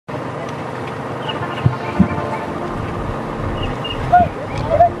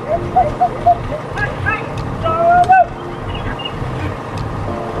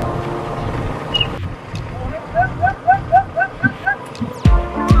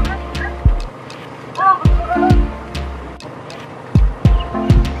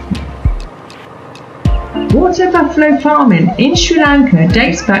Water buffalo farming in Sri Lanka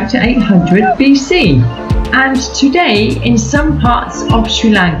dates back to 800 BC, and today in some parts of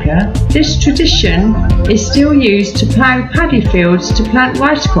Sri Lanka this tradition is still used to plough paddy fields to plant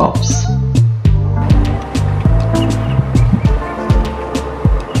rice crops.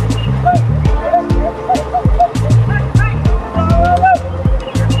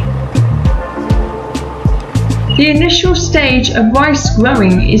 The initial stage of rice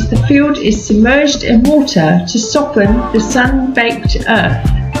growing is the field is submerged in water to soften the sun-baked earth.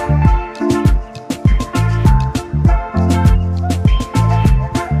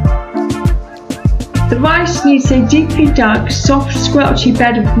 The rice needs a deeply dug, soft, squelchy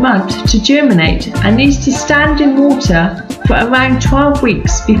bed of mud to germinate and needs to stand in water for around 12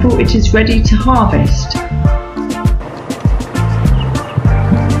 weeks before it is ready to harvest.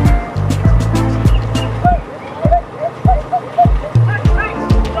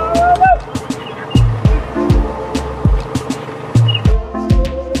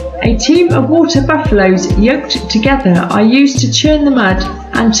 A team of water buffaloes yoked together are used to churn the mud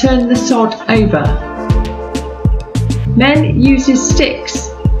and turn the sod over. Men uses sticks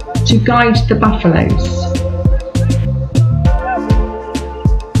to guide the buffaloes.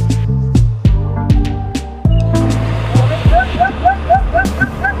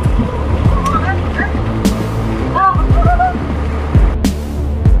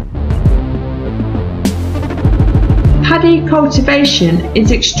 Paddy cultivation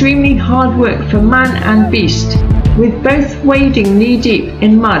is extremely hard work for man and beast, with both wading knee-deep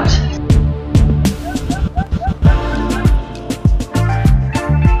in mud.